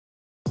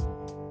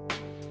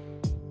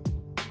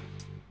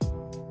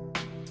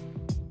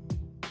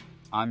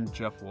I'm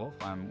Jeff Wolfe.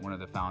 I'm one of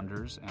the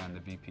founders and the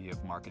VP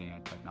of Marketing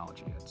and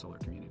Technology at Solar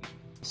Community.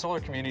 Solar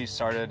Community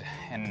started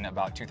in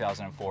about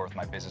 2004 with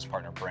my business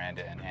partner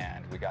Brandon,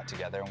 and we got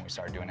together and we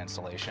started doing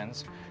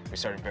installations. We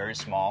started very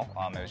small.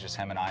 It was just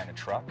him and I in a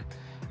truck,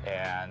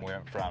 and we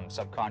went from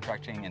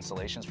subcontracting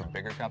installations from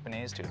bigger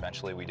companies to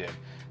eventually we did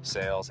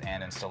sales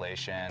and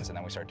installations, and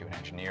then we started doing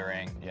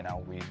engineering. You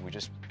know, we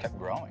just kept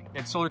growing.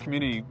 At Solar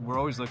Community, we're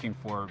always looking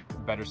for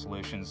better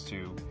solutions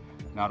to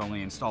not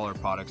only install our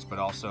products, but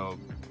also,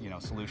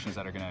 solutions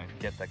that are going to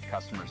get the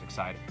customers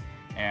excited.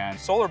 And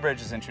SolarBridge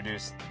has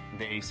introduced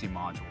the AC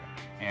module,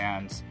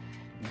 and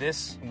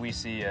this we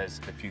see as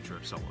the future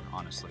of solar,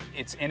 honestly.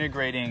 It's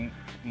integrating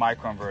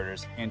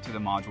microinverters into the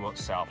module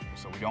itself,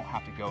 so we don't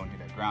have to go and do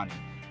that grounding.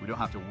 We don't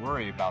have to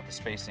worry about the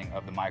spacing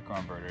of the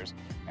microinverters,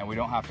 and we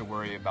don't have to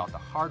worry about the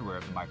hardware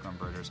of the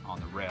microinverters on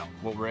the rail.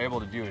 What we're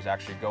able to do is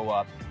actually go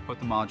up, put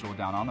the module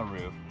down on the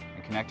roof,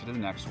 and connect it to the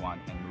next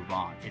one and move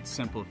on. It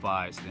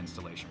simplifies the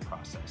installation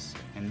process,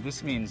 and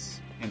this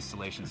means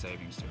installation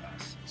savings to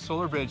us.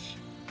 SolarBridge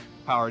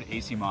powered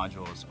AC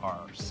modules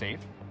are safe,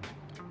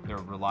 they're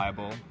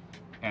reliable,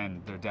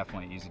 and they're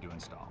definitely easy to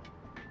install.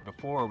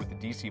 Before, with the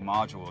DC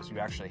modules, you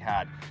actually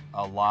had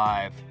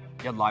live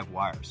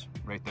wires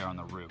right there on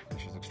the roof,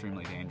 which is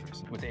extremely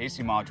dangerous. With the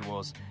AC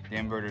modules, the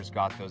inverters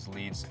got those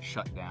leads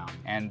shut down,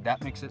 and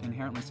that makes it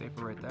inherently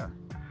safer right there.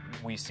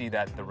 We see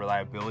that the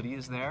reliability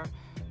is there.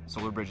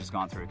 SolarBridge has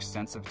gone through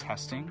extensive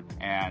testing,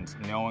 and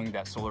knowing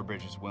that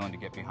SolarBridge is willing to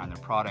get behind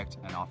their product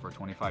and offer a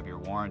 25-year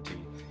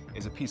warranty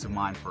is a peace of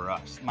mind for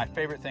us. My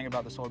favorite thing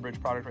about the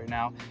SolarBridge product right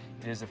now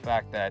is the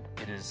fact that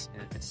it's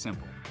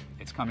simple.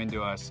 It's coming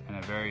to us in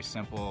a very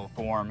simple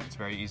form. It's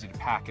very easy to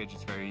package.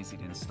 It's very easy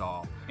to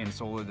install. In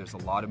solar, there's a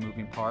lot of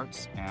moving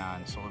parts,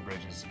 and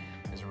SolarBridge is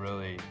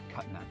really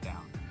cutting that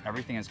down.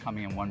 Everything is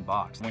coming in one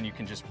box. When you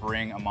can just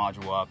bring a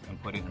module up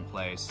and put it in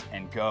place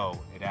and go,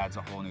 it adds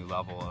a whole new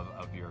level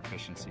of your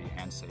efficiency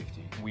and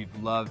safety. We've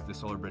loved the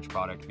SolarBridge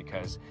product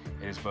because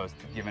it has both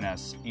given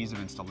us ease of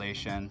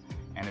installation,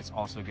 and it's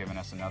also given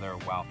us another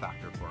wow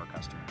factor for our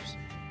customers.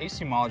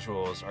 AC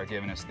modules are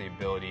giving us the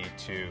ability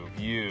to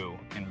view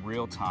in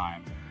real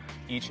time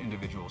each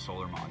individual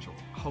solar module.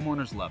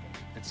 Homeowners love it.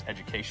 It's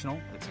educational,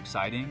 it's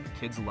exciting,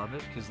 kids love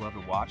it. Kids love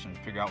to watch and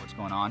figure out what's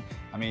going on.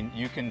 I mean,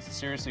 you can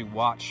seriously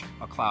watch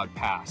a cloud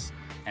pass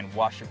and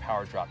watch your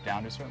power drop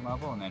down to a certain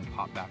level and then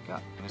pop back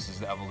up. This is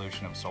the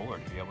evolution of solar,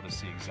 to be able to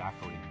see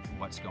exactly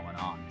what's going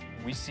on.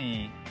 We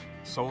see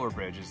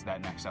SolarBridge as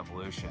that next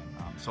evolution.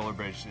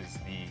 SolarBridge is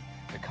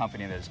the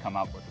company that has come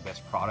up with the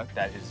best product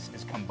that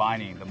is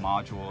combining the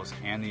modules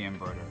and the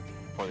inverter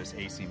for this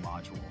AC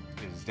module.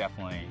 It is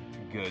definitely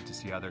good to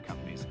see other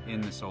companies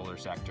in the solar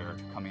sector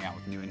coming out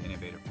with new and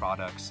innovative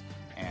products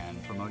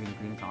and promoting the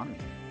green economy.